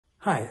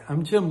Hi,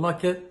 I'm Jim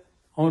Luckett,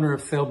 owner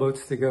of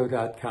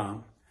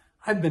SailbostsToGo.com.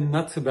 I've been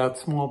nuts about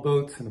small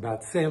boats and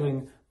about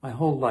sailing my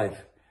whole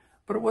life,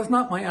 but it was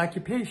not my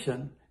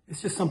occupation.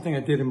 It's just something I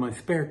did in my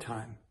spare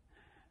time.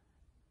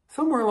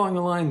 Somewhere along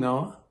the line,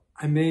 though,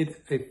 I made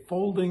a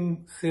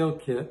folding sail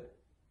kit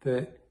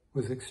that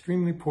was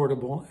extremely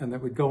portable and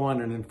that would go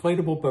on an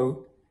inflatable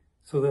boat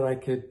so that I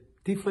could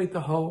deflate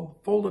the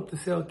hull, fold up the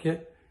sail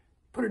kit,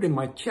 put it in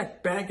my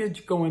checked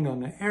baggage going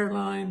on the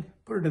airline,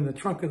 put it in the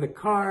trunk of the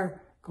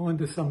car, go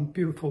into some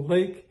beautiful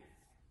lake,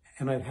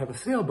 and I'd have a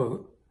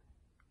sailboat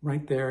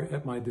right there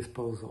at my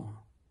disposal.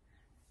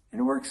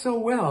 And it worked so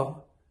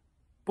well,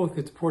 both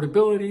its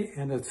portability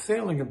and its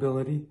sailing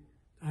ability,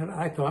 that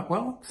I thought,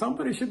 well,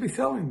 somebody should be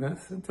selling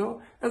this. And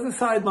so, as a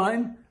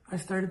sideline, I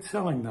started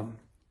selling them.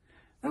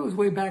 That was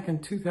way back in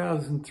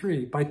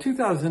 2003. By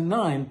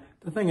 2009,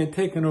 the thing had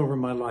taken over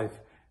my life,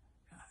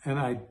 and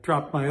I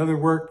dropped my other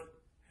work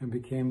and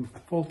became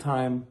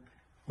full-time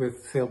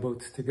with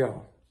Sailboats to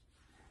Go.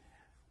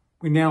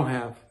 We now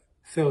have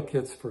sail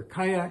kits for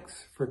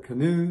kayaks, for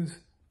canoes,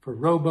 for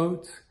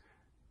rowboats.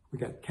 We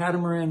got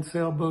catamaran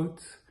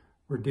sailboats.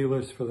 We're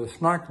dealers for the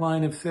Snark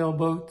line of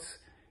sailboats.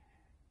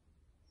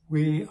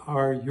 We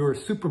are your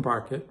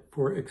supermarket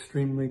for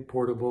extremely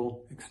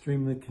portable,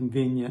 extremely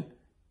convenient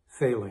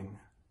sailing.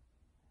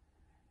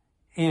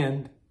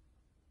 And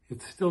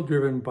it's still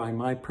driven by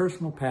my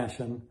personal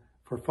passion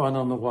for fun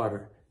on the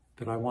water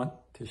that I want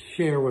to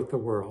share with the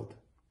world.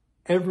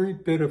 Every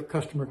bit of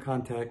customer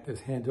contact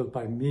is handled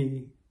by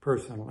me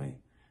personally.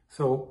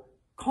 So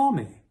call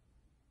me,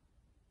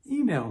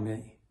 email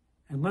me,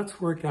 and let's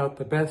work out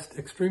the best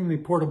extremely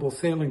portable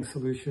sailing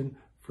solution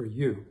for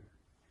you.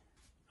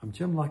 I'm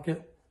Jim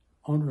Luckett,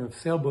 owner of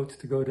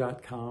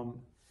SailbostsToGo.com,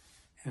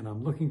 and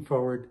I'm looking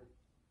forward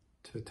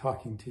to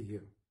talking to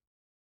you.